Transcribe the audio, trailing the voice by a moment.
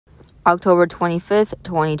October 25th,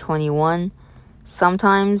 2021.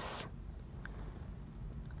 Sometimes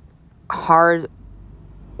hard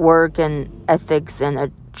work and ethics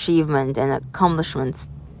and achievement and accomplishments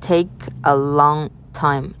take a long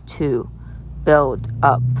time to build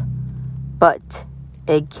up, but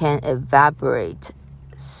it can evaporate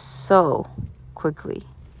so quickly.